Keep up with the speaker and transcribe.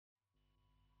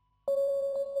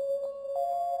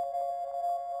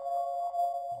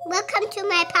Welcome to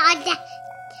my podcast,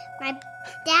 my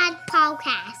dad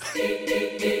podcast.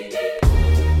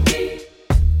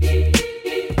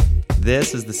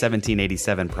 This is the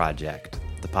 1787 Project,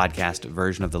 the podcast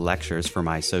version of the lectures for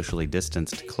my socially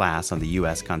distanced class on the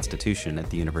U.S. Constitution at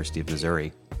the University of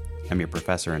Missouri. I'm your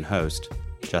professor and host,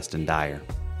 Justin Dyer.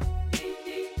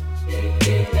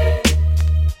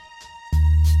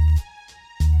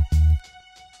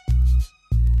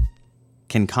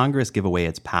 Can Congress give away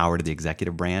its power to the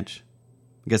executive branch?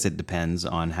 I guess it depends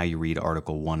on how you read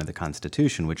Article 1 of the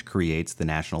Constitution, which creates the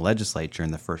national legislature,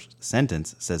 and the first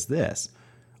sentence says this: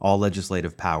 all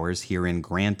legislative powers herein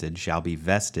granted shall be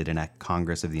vested in a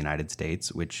Congress of the United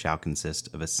States, which shall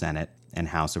consist of a Senate and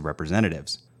House of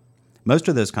Representatives. Most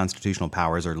of those constitutional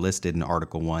powers are listed in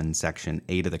Article 1, Section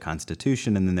 8 of the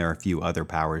Constitution, and then there are a few other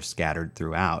powers scattered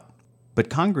throughout. But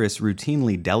Congress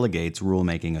routinely delegates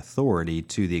rulemaking authority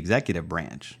to the executive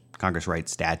branch. Congress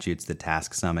writes statutes that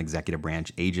task some executive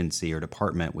branch agency or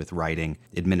department with writing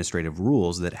administrative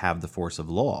rules that have the force of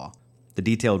law. The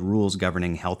detailed rules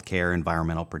governing health care,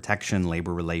 environmental protection,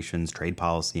 labor relations, trade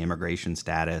policy, immigration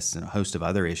status, and a host of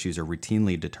other issues are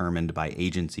routinely determined by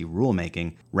agency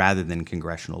rulemaking rather than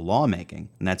congressional lawmaking,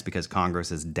 and that's because Congress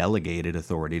has delegated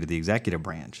authority to the executive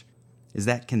branch. Is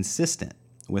that consistent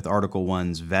with Article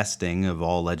 1's vesting of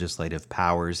all legislative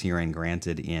powers herein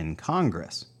granted in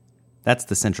Congress? That's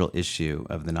the central issue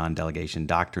of the non-delegation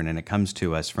doctrine, and it comes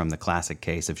to us from the classic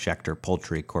case of Schechter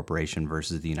Poultry Corporation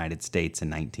versus the United States in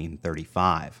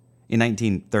 1935. In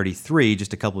 1933,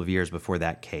 just a couple of years before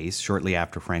that case, shortly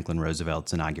after Franklin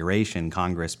Roosevelt's inauguration,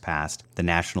 Congress passed the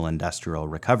National Industrial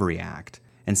Recovery Act.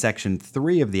 And Section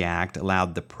 3 of the Act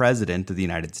allowed the President of the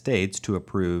United States to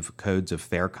approve codes of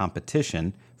fair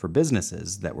competition for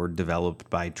businesses that were developed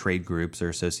by trade groups or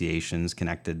associations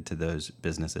connected to those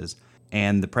businesses.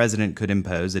 And the President could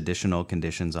impose additional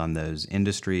conditions on those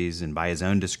industries and by his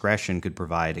own discretion could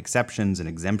provide exceptions and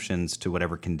exemptions to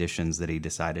whatever conditions that he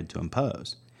decided to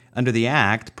impose. Under the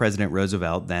Act, President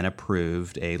Roosevelt then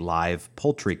approved a live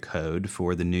poultry code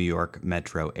for the New York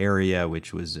metro area,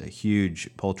 which was a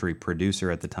huge poultry producer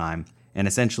at the time. And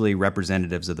essentially,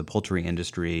 representatives of the poultry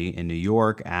industry in New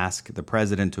York ask the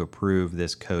president to approve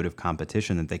this code of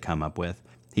competition that they come up with.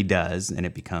 He does, and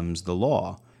it becomes the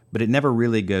law. But it never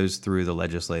really goes through the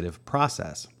legislative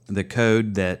process. The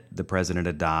code that the president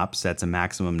adopts sets a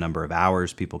maximum number of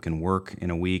hours people can work in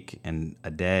a week and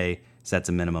a day, sets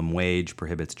a minimum wage,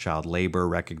 prohibits child labor,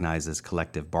 recognizes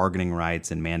collective bargaining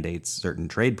rights, and mandates certain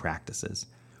trade practices.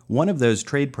 One of those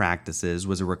trade practices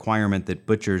was a requirement that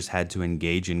butchers had to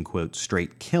engage in, quote,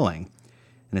 straight killing.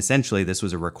 And essentially, this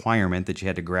was a requirement that you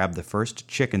had to grab the first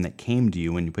chicken that came to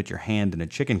you when you put your hand in a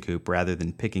chicken coop rather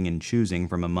than picking and choosing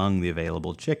from among the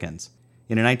available chickens.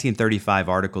 In a 1935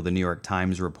 article, the New York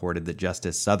Times reported that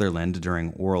Justice Sutherland,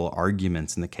 during oral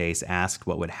arguments in the case, asked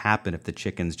what would happen if the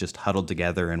chickens just huddled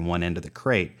together in one end of the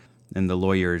crate. And the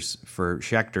lawyers for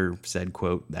Schechter said,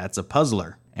 quote, that's a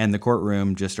puzzler. And the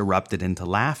courtroom just erupted into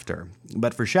laughter.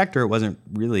 But for Schechter, it wasn't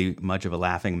really much of a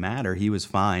laughing matter. He was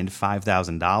fined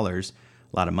 $5,000,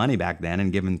 a lot of money back then,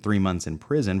 and given 3 months in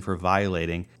prison for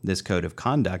violating this code of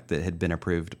conduct that had been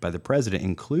approved by the president,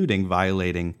 including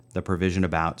violating the provision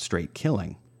about straight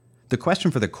killing. The question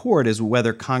for the court is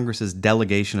whether Congress's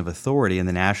delegation of authority in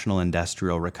the National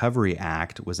Industrial Recovery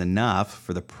Act was enough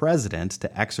for the president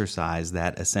to exercise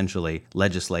that essentially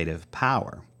legislative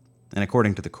power. And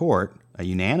according to the court, a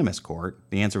unanimous court,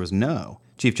 the answer was no.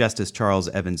 Chief Justice Charles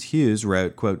Evans Hughes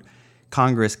wrote, quote,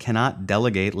 Congress cannot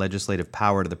delegate legislative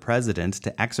power to the president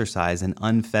to exercise an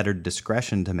unfettered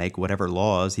discretion to make whatever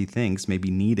laws he thinks may be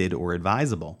needed or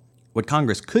advisable. What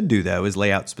Congress could do, though, is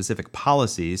lay out specific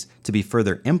policies to be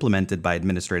further implemented by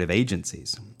administrative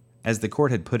agencies. As the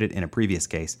court had put it in a previous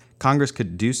case, Congress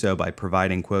could do so by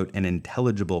providing, quote, an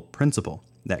intelligible principle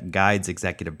that guides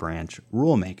executive branch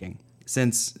rulemaking.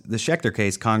 Since the Schechter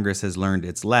case, Congress has learned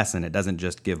its lesson. It doesn't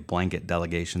just give blanket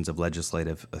delegations of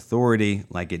legislative authority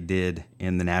like it did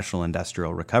in the National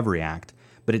Industrial Recovery Act,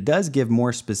 but it does give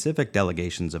more specific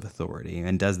delegations of authority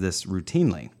and does this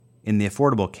routinely. In the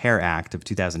Affordable Care Act of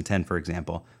 2010, for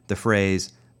example, the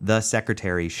phrase, the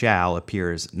secretary shall,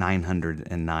 appears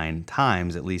 909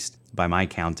 times, at least by my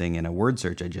counting in a word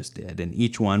search I just did, and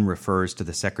each one refers to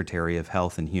the Secretary of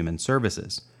Health and Human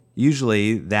Services.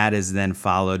 Usually, that is then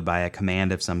followed by a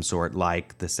command of some sort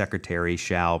like the secretary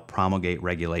shall promulgate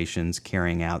regulations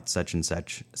carrying out such and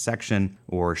such section,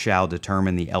 or shall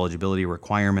determine the eligibility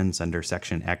requirements under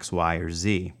section X, Y, or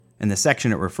Z. And the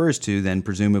section it refers to then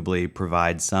presumably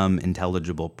provides some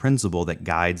intelligible principle that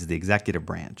guides the executive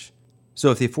branch. So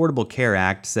if the Affordable Care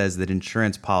Act says that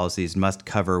insurance policies must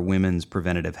cover women's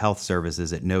preventative health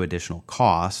services at no additional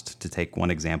cost, to take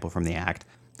one example from the act,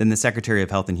 then the Secretary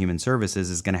of Health and Human Services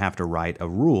is going to have to write a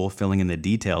rule filling in the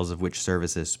details of which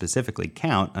services specifically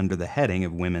count under the heading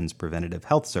of women's preventative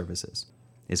health services.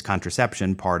 Is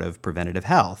contraception part of preventative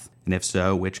health? And if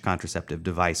so, which contraceptive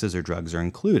devices or drugs are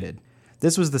included?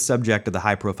 This was the subject of the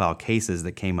high-profile cases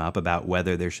that came up about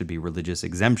whether there should be religious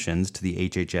exemptions to the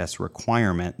HHS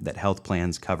requirement that health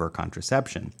plans cover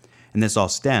contraception. And this all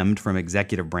stemmed from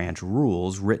executive branch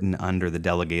rules written under the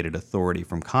delegated authority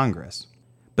from Congress.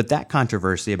 But that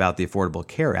controversy about the Affordable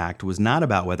Care Act was not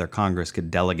about whether Congress could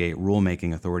delegate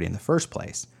rulemaking authority in the first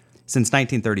place. Since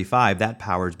 1935, that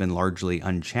power has been largely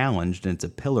unchallenged, and it's a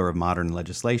pillar of modern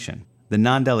legislation. The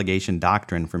non-delegation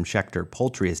doctrine from Schechter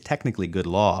Poultry is technically good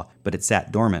law, but it sat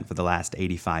dormant for the last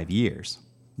 85 years.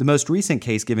 The most recent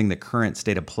case giving the current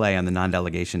state of play on the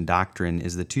non-delegation doctrine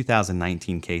is the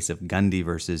 2019 case of Gundy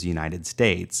versus United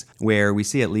States, where we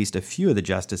see at least a few of the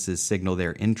justices signal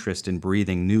their interest in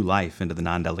breathing new life into the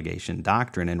non-delegation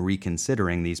doctrine and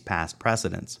reconsidering these past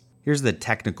precedents. Here's the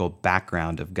technical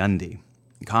background of Gundy.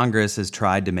 Congress has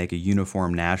tried to make a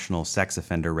uniform national sex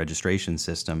offender registration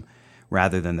system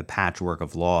rather than the patchwork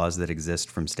of laws that exist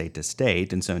from state to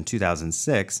state, and so in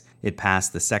 2006, it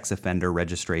passed the Sex Offender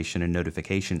Registration and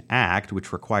Notification Act,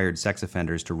 which required sex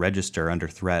offenders to register under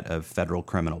threat of federal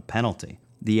criminal penalty.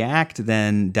 The act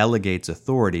then delegates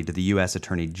authority to the U.S.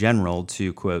 Attorney General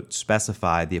to, quote,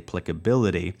 specify the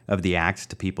applicability of the act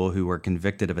to people who were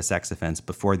convicted of a sex offense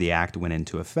before the act went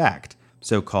into effect,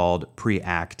 so-called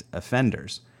pre-act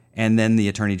offenders. And then the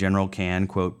Attorney General can,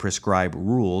 quote, prescribe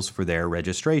rules for their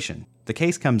registration. The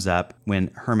case comes up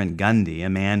when Herman Gundy, a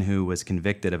man who was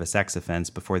convicted of a sex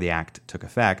offense before the act took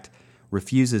effect,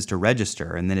 refuses to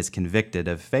register and then is convicted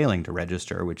of failing to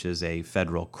register, which is a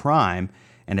federal crime,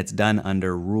 and it's done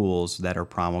under rules that are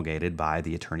promulgated by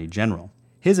the Attorney General.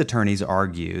 His attorneys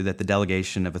argue that the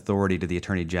delegation of authority to the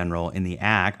Attorney General in the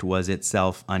act was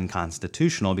itself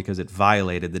unconstitutional because it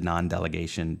violated the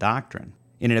non-delegation doctrine.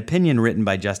 In an opinion written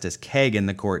by Justice Kagan,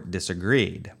 the court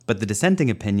disagreed, but the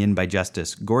dissenting opinion by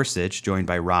Justice Gorsuch, joined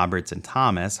by Roberts and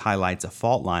Thomas, highlights a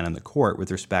fault line on the court with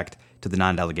respect to the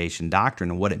non-delegation doctrine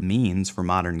and what it means for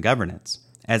modern governance.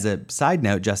 As a side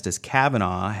note, Justice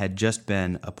Kavanaugh had just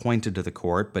been appointed to the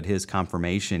court, but his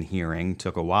confirmation hearing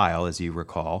took a while, as you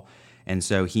recall, and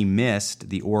so he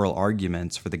missed the oral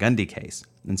arguments for the Gundy case.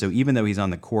 And so even though he's on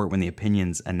the court when the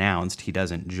opinion's announced, he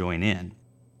doesn't join in.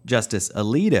 Justice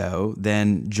Alito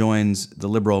then joins the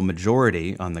liberal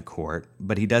majority on the court,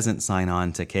 but he doesn't sign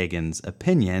on to Kagan's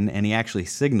opinion, and he actually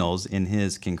signals in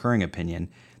his concurring opinion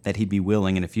that he'd be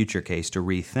willing in a future case to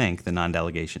rethink the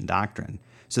non-delegation doctrine.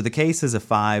 So the case is a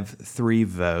 5-3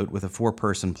 vote with a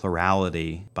 4-person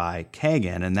plurality by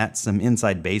Kagan, and that's some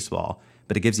inside baseball,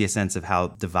 but it gives you a sense of how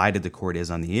divided the court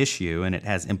is on the issue, and it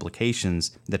has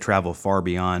implications that travel far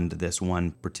beyond this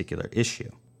one particular issue.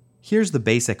 Here's the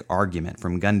basic argument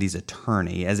from Gundy's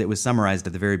attorney as it was summarized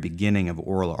at the very beginning of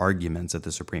oral arguments at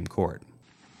the Supreme Court.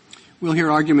 We'll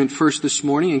hear argument first this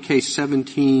morning in Case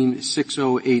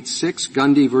 17-6086,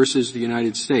 Gundy versus the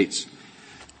United States.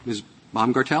 Ms.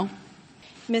 Baumgartel?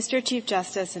 Mr. Chief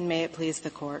Justice, and may it please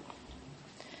the Court.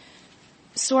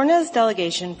 SORNA's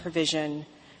delegation provision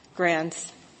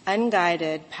grants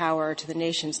unguided power to the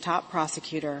nation's top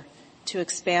prosecutor to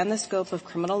expand the scope of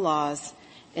criminal laws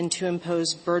and to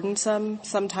impose burdensome,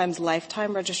 sometimes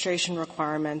lifetime registration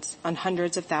requirements on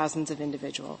hundreds of thousands of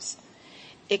individuals.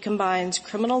 It combines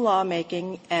criminal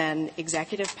lawmaking and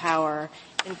executive power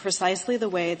in precisely the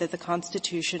way that the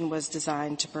Constitution was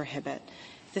designed to prohibit.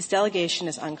 This delegation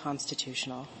is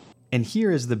unconstitutional. And here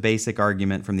is the basic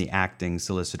argument from the acting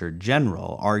Solicitor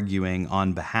General, arguing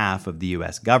on behalf of the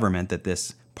U.S. government that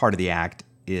this part of the act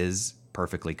is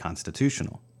perfectly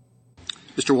constitutional.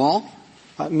 Mr. Wall?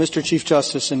 Mr. Chief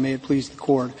Justice, and may it please the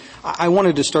Court, I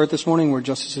wanted to start this morning where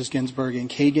Justices Ginsburg and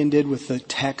Kagan did with the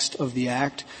text of the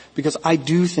Act, because I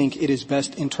do think it is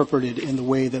best interpreted in the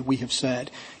way that we have said.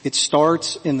 It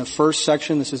starts in the first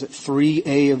section, this is at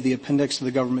 3A of the appendix to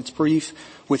the government's brief,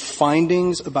 with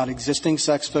findings about existing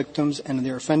sex victims and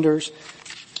their offenders.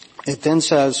 It then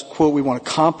says, quote, we want a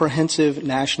comprehensive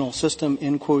national system,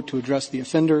 end quote, to address the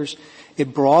offenders.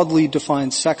 It broadly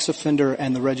defines sex offender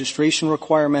and the registration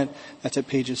requirement. That's at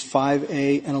pages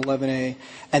 5A and 11A.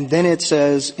 And then it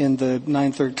says in the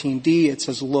 913D, it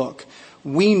says, look,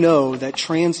 we know that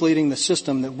translating the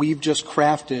system that we've just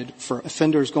crafted for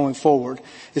offenders going forward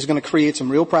is going to create some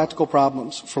real practical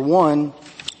problems. For one,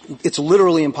 it's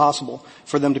literally impossible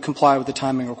for them to comply with the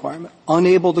timing requirement.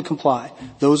 Unable to comply.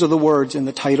 Those are the words in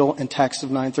the title and text of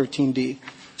 913D.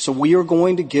 So we are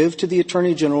going to give to the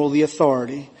Attorney General the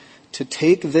authority to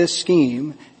take this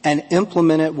scheme and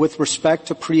implement it with respect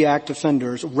to pre-act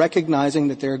offenders, recognizing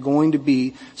that there are going to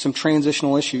be some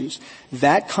transitional issues.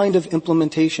 That kind of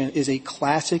implementation is a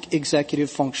classic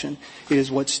executive function. It is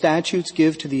what statutes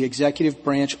give to the executive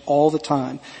branch all the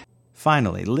time.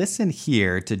 Finally, listen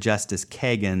here to Justice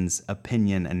Kagan's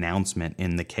opinion announcement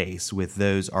in the case with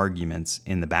those arguments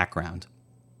in the background.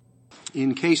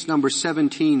 In case number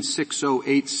 17-6086,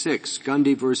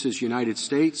 Gundy versus United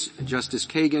States, Justice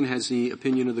Kagan has the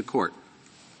opinion of the court.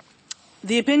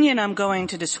 The opinion I'm going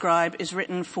to describe is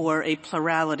written for a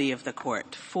plurality of the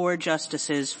court, 4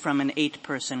 justices from an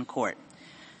 8-person court.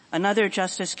 Another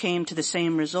justice came to the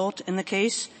same result in the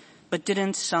case, but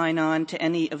didn't sign on to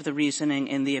any of the reasoning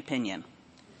in the opinion.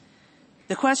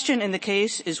 The question in the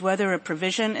case is whether a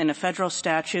provision in a federal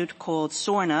statute called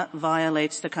SORNA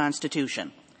violates the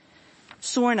Constitution.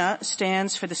 SORNA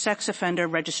stands for the Sex Offender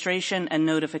Registration and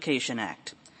Notification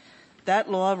Act.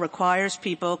 That law requires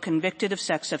people convicted of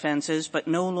sex offenses but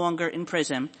no longer in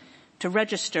prison to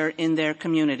register in their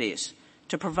communities,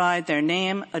 to provide their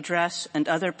name, address, and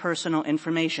other personal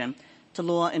information to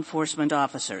law enforcement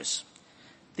officers.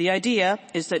 The idea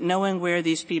is that knowing where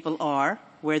these people are,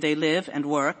 where they live and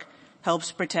work,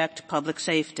 helps protect public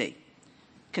safety.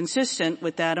 Consistent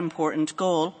with that important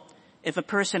goal, if a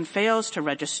person fails to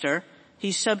register,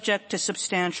 he's subject to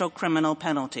substantial criminal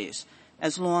penalties,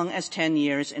 as long as 10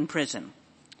 years in prison.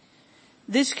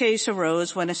 This case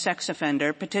arose when a sex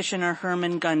offender, petitioner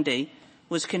Herman Gundy,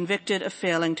 was convicted of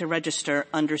failing to register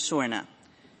under SORNA.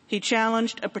 He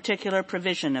challenged a particular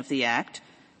provision of the Act,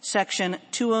 Section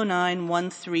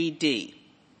 20913D.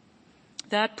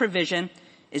 That provision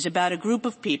is about a group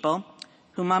of people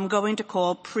whom I'm going to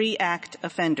call pre-act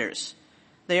offenders.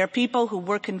 They are people who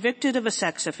were convicted of a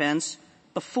sex offense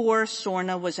before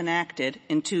SORNA was enacted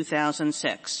in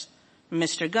 2006.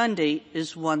 Mr. Gundy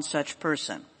is one such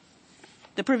person.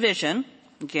 The provision,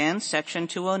 again, Section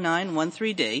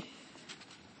 20913D,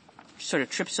 sort of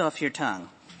trips off your tongue,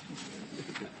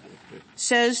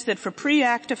 says that for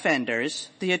pre-act offenders,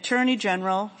 the Attorney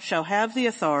General shall have the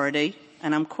authority,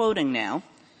 and I'm quoting now,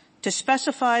 to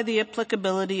specify the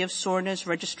applicability of SORNA's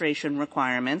registration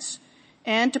requirements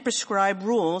and to prescribe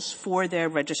rules for their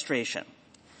registration.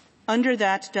 Under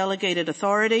that delegated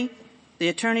authority, the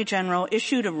Attorney General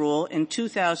issued a rule in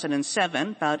 2007,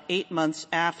 about 8 months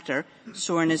after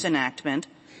SORNA's enactment,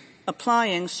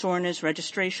 applying SORNA's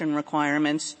registration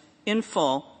requirements in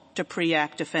full to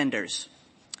pre-act offenders.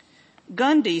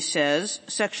 Gundy says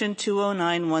Section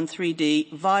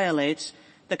 20913D violates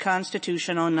the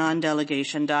constitutional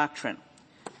non-delegation doctrine.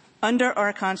 Under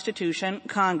our Constitution,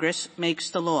 Congress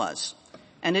makes the laws,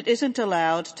 and it isn't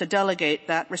allowed to delegate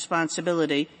that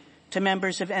responsibility to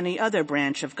members of any other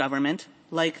branch of government,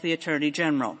 like the Attorney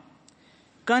General.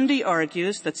 Gundy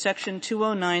argues that Section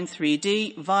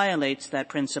 209(3)D violates that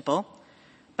principle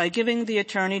by giving the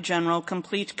Attorney General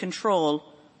complete control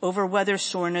over whether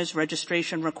SORNA's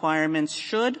registration requirements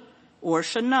should or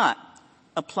should not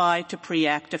apply to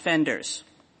pre-act offenders.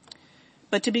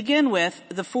 But to begin with,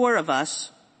 the 4 of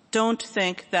us don't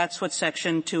think that's what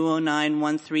Section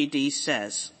 20913D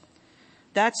says.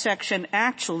 That section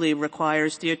actually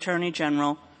requires the Attorney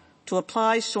General to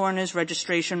apply SORNA's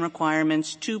registration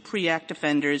requirements to pre-act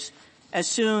offenders as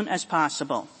soon as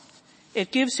possible.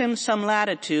 It gives him some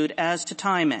latitude as to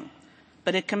timing,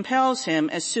 but it compels him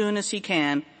as soon as he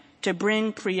can to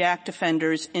bring pre-act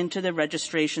offenders into the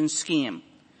registration scheme.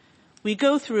 We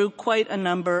go through quite a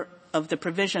number of the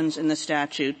provisions in the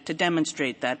statute to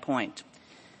demonstrate that point.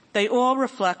 They all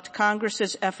reflect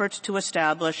Congress's efforts to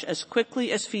establish as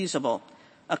quickly as feasible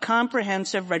a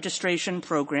comprehensive registration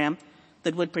program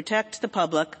that would protect the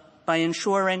public by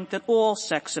ensuring that all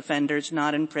sex offenders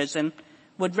not in prison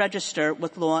would register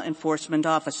with law enforcement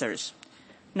officers,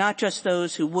 not just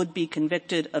those who would be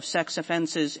convicted of sex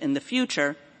offenses in the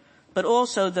future, but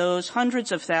also those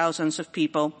hundreds of thousands of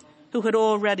people who had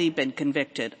already been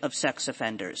convicted of sex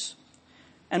offenders.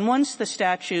 And once the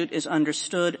statute is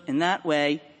understood in that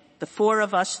way, the 4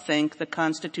 of us think the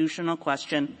constitutional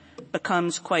question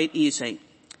becomes quite easy.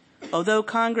 Although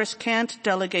Congress can't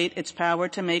delegate its power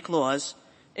to make laws,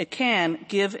 it can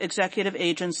give executive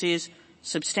agencies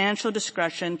substantial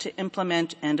discretion to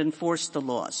implement and enforce the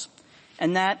laws.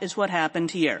 And that is what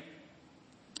happened here,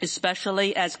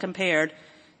 especially as compared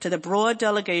to the broad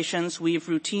delegations we've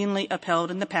routinely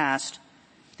upheld in the past.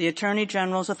 The Attorney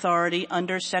General's authority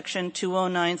under Section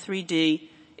 209(3)D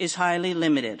is highly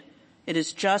limited. It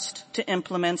is just to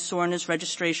implement SORNA's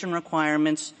registration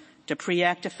requirements to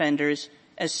pre-act offenders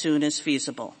as soon as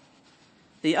feasible.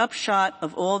 The upshot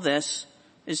of all this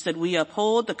is that we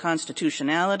uphold the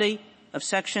constitutionality of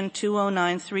Section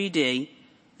 2093D,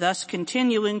 thus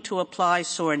continuing to apply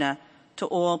SORNA to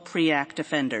all pre-act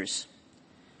offenders.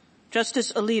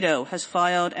 Justice Alito has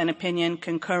filed an opinion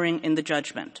concurring in the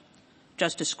judgment.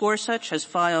 Justice Gorsuch has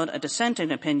filed a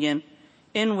dissenting opinion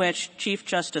in which Chief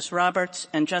Justice Roberts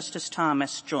and Justice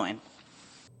Thomas join.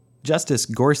 Justice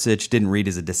Gorsuch didn't read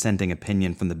as a dissenting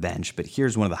opinion from the bench, but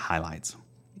here's one of the highlights.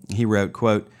 He wrote,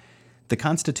 quote, "The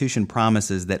Constitution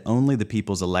promises that only the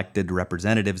people's elected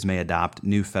representatives may adopt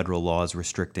new federal laws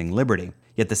restricting liberty.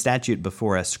 Yet the statute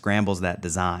before us scrambles that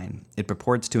design. It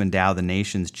purports to endow the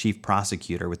nation's chief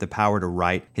prosecutor with the power to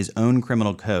write his own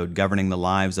criminal code governing the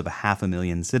lives of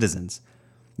 500,000 citizens.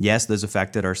 Yes, those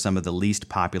affected are some of the least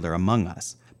popular among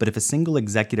us. But if a single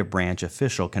executive branch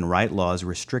official can write laws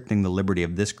restricting the liberty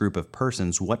of this group of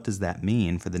persons, what does that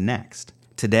mean for the next?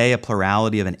 Today, a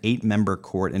plurality of an 8-member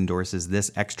court endorses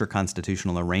this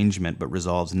extra-constitutional arrangement but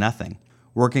resolves nothing.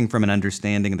 Working from an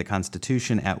understanding of the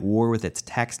Constitution at war with its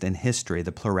text and history,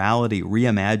 the plurality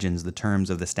reimagines the terms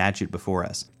of the statute before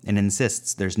us and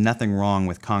insists there's nothing wrong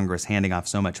with Congress handing off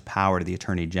so much power to the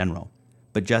Attorney General.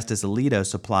 But Justice Alito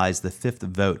supplies the fifth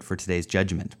vote for today's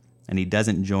judgment, and he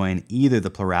doesn't join either the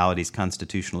plurality's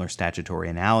constitutional or statutory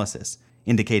analysis,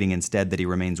 indicating instead that he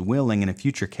remains willing in a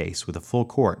future case with a full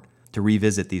court to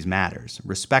revisit these matters.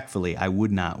 Respectfully, I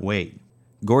would not wait.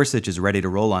 Gorsuch is ready to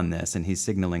roll on this, and he's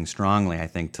signaling strongly, I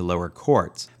think, to lower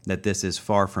courts that this is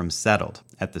far from settled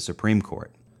at the Supreme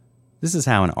Court. This is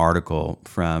how an article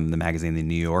from the magazine The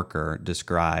New Yorker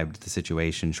described the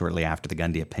situation shortly after the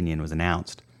Gundy opinion was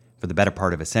announced. For the better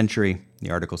part of a century,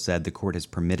 the article said the court has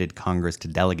permitted Congress to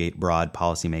delegate broad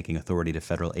policymaking authority to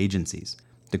federal agencies.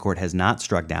 The court has not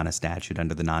struck down a statute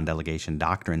under the non-delegation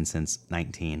doctrine since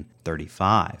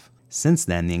 1935. Since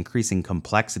then, the increasing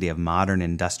complexity of modern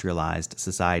industrialized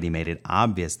society made it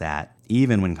obvious that,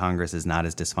 even when Congress is not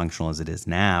as dysfunctional as it is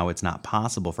now, it's not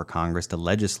possible for Congress to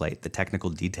legislate the technical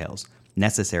details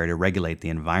necessary to regulate the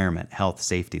environment, health,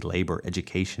 safety, labor,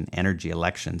 education, energy,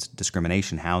 elections,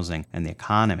 discrimination, housing, and the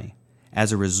economy.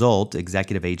 As a result,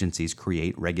 executive agencies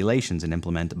create regulations and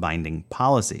implement binding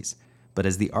policies. But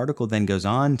as the article then goes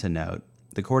on to note,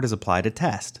 the court has applied a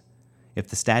test. If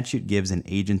the statute gives an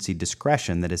agency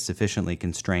discretion that is sufficiently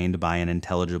constrained by an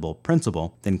intelligible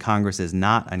principle, then Congress is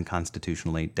not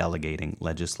unconstitutionally delegating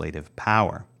legislative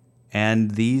power.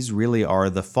 And these really are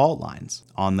the fault lines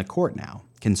on the court now.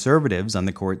 Conservatives on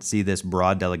the court see this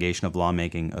broad delegation of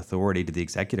lawmaking authority to the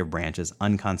executive branch as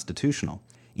unconstitutional,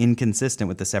 inconsistent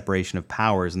with the separation of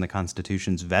powers and the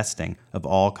Constitution's vesting of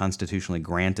all constitutionally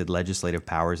granted legislative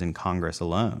powers in Congress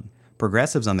alone.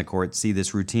 Progressives on the court see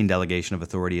this routine delegation of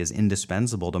authority as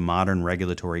indispensable to modern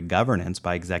regulatory governance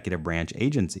by executive branch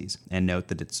agencies, and note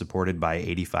that it's supported by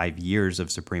 85 years of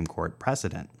Supreme Court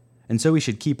precedent. And so we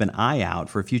should keep an eye out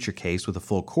for a future case with a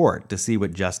full court to see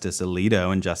what Justice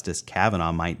Alito and Justice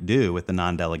Kavanaugh might do with the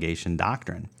non-delegation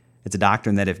doctrine. It's a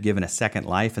doctrine that, if given a second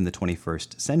life in the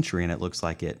 21st century, and it looks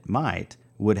like it might,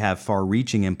 would have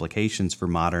far-reaching implications for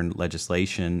modern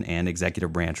legislation and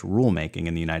executive branch rulemaking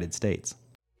in the United States.